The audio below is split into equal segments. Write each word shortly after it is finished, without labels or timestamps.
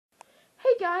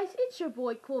guys, it's your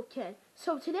boy Cool Ken.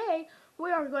 So today we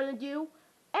are going to do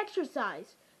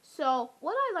exercise. So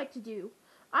what I like to do,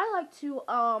 I like to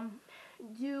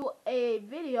do a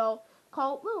video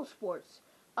called Little Sports.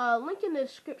 Link in the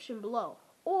description below,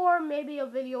 or maybe a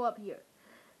video up here.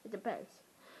 It depends.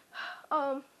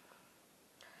 So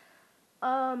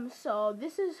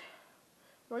this is,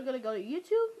 we're gonna go to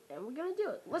YouTube and we're gonna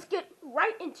do it. Let's get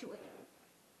right into it.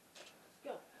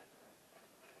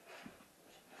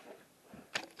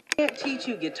 Can't teach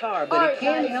you guitar, but it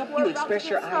can help you express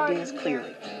your ideas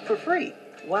clearly for free.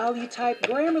 While you type,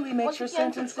 Grammarly makes your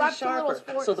sentences sharper,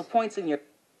 so the points in your...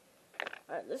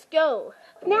 Alright, let's go.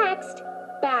 Next,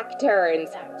 back turns.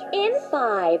 In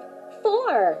 5,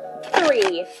 4,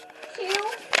 3, 2,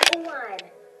 1,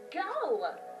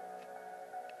 go.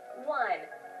 1,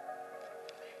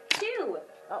 2,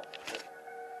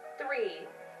 3,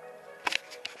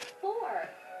 4,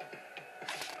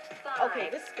 5. Okay,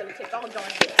 this is gonna take all going. 6,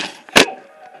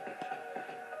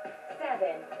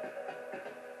 7,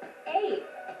 8,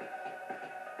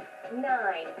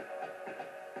 9,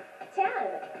 10,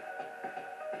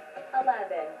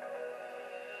 11,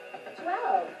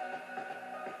 12,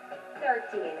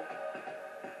 13,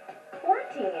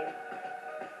 14,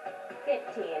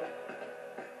 15,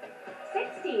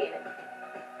 16,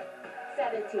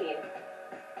 17,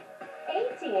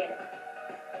 18,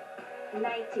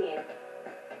 19,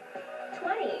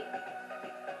 20.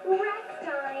 Rest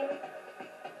time.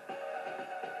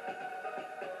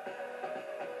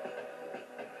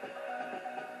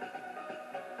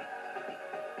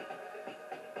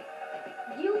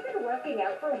 You've been working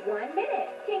out for 1 minute.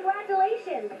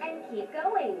 Congratulations, and keep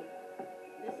going.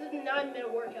 This is a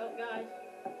 9-minute workout, guys.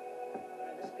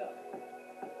 Alright, let's go.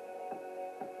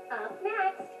 Up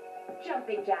next,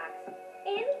 jumping jacks.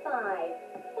 In 5,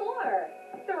 4,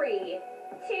 3,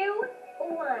 2,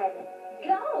 1,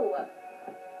 go.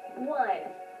 1,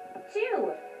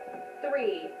 2,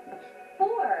 3,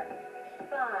 4,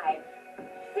 5,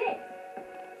 6,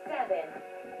 7,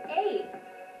 8,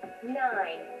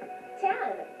 9,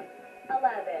 10,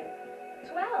 11,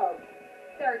 12,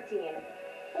 13,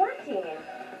 14,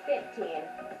 15,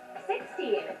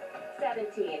 16,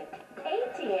 17,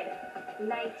 18,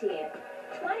 19,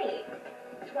 20,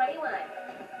 21,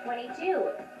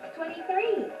 22,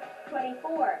 23,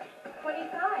 24,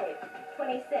 25,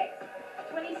 26,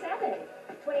 27,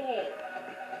 28,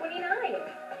 29,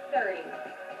 30.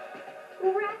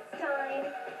 Rest time.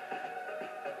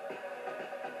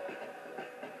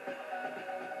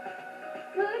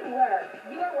 Good work.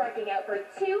 You're working out for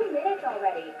 2 minutes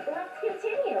already. Let's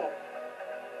continue.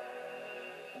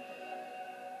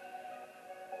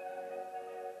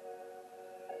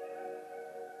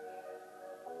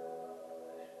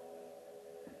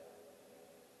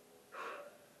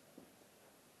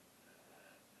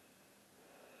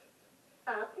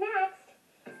 Up next,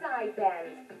 side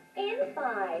bends. In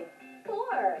 5,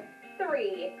 4,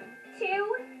 3,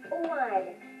 2,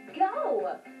 1,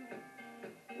 go.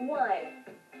 1,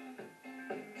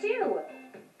 2,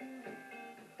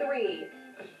 3,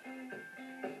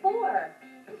 4,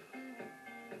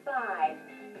 5,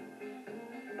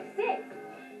 6,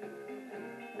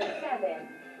 7,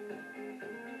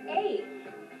 8,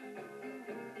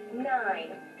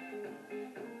 9,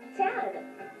 10,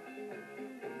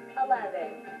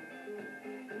 11,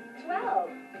 12,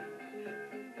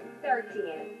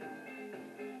 13,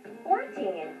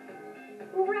 14.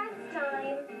 Rest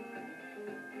time.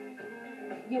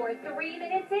 You're 3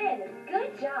 minutes in.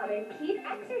 Good job, and keep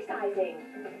exercising.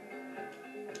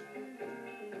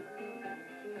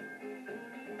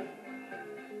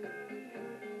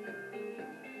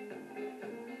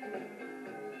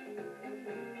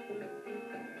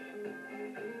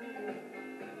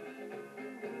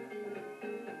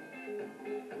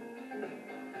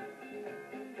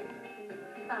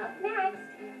 Up next,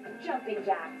 jumping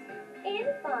jacks. In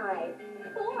 5,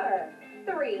 4,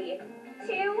 3,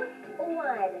 2,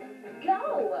 1,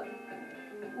 go.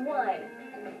 1,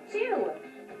 2,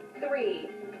 3,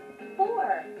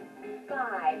 4,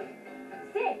 5,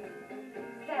 6,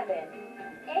 7,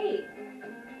 8,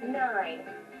 9,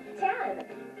 10,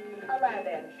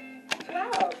 11,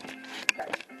 12,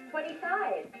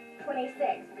 25,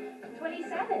 26,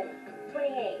 27,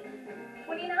 28,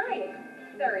 29,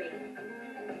 30.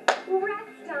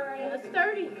 Rest time. That's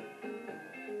 30.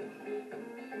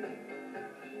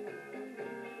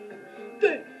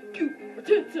 Thank you for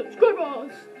 10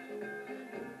 subscribers.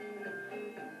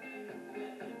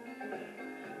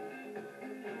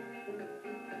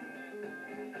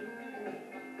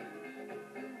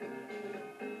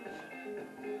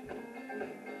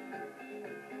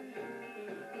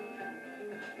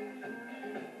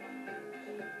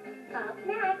 Up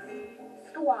next,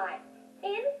 squat.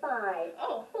 In 5,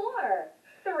 4,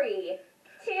 3,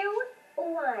 2,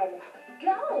 1.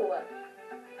 Go.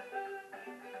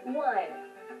 1,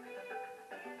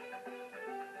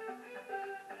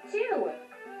 2,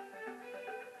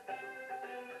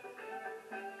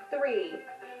 3,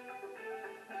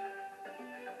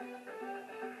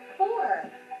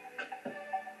 4,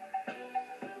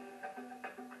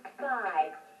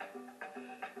 5,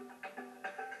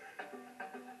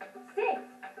 6,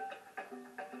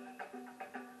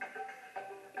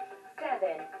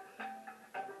 7,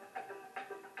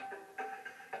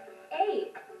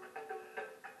 8,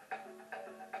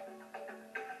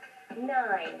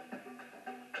 9,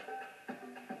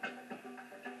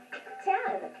 10,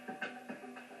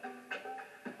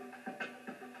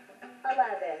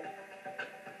 11,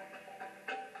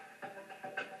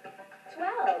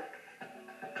 12.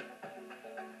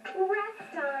 Rest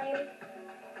time.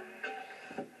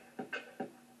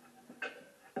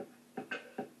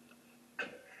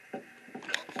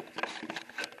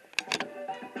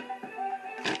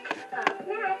 Up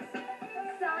next,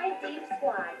 side deep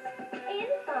squats. In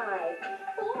 5,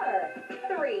 4,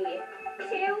 3,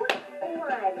 2,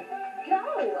 1. Go.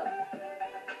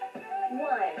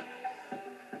 1,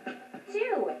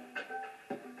 2,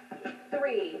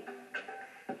 3,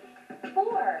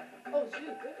 4, Oh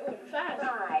shoot, we're going fast.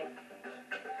 5,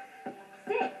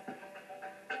 6,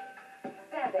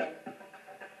 7,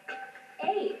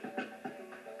 8,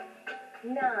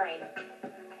 9,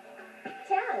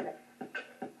 10,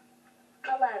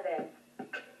 11,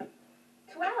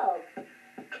 12,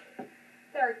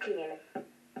 13,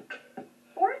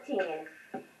 14.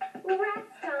 Rest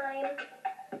time.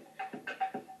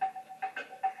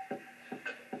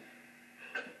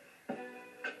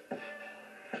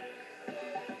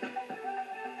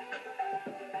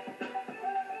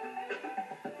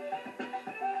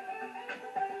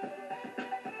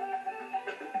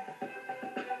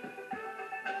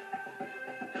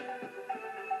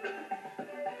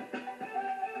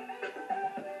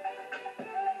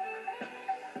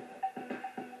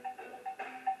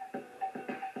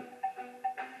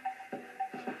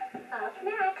 Up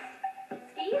next,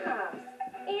 ski hops.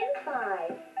 In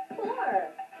 5,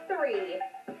 4, 3,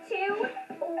 2,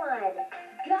 1.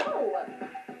 Go.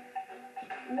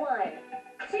 1,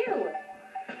 2,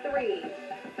 3,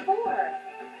 4,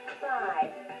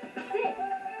 5, 6,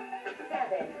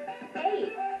 7,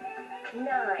 8,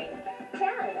 9, 10,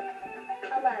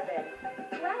 11,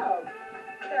 12,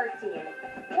 13,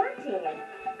 14,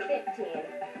 15,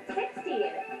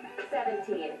 16,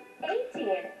 17,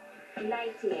 18,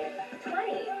 19,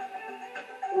 20.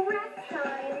 Rest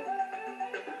time.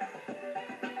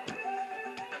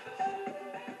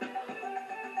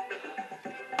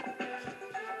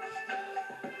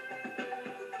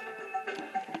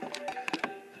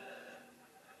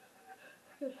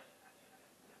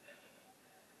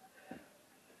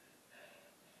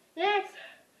 Next.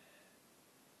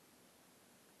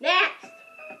 Next.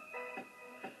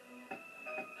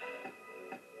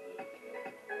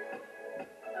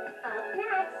 Up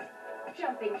next,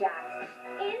 jumping jacks.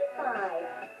 In 5,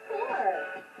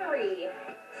 4, 3,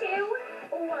 2,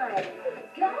 1.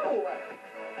 Go.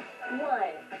 1,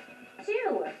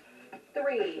 2,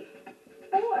 3,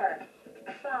 4,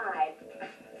 5,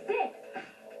 6,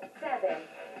 7,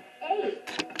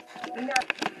 8, 9,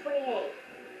 28,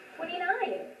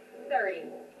 29, 30.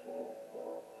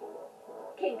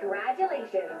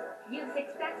 Congratulations! You've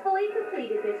successfully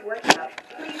completed this workout.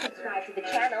 Please subscribe to the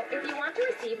channel if you want to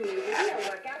receive new video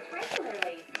workouts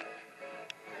regularly.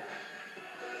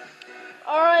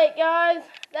 Alright guys,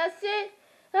 that's it.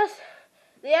 That's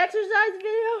the exercise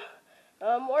video.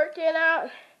 I'm working out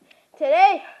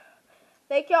today.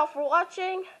 Thank y'all for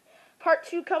watching. Part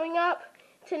 2 coming up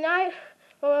tonight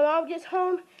when my mom gets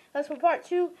home. That's for part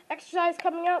 2 exercise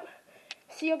coming up.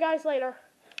 See you guys later.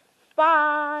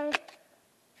 Bye.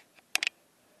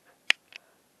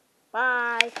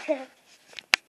 Bye.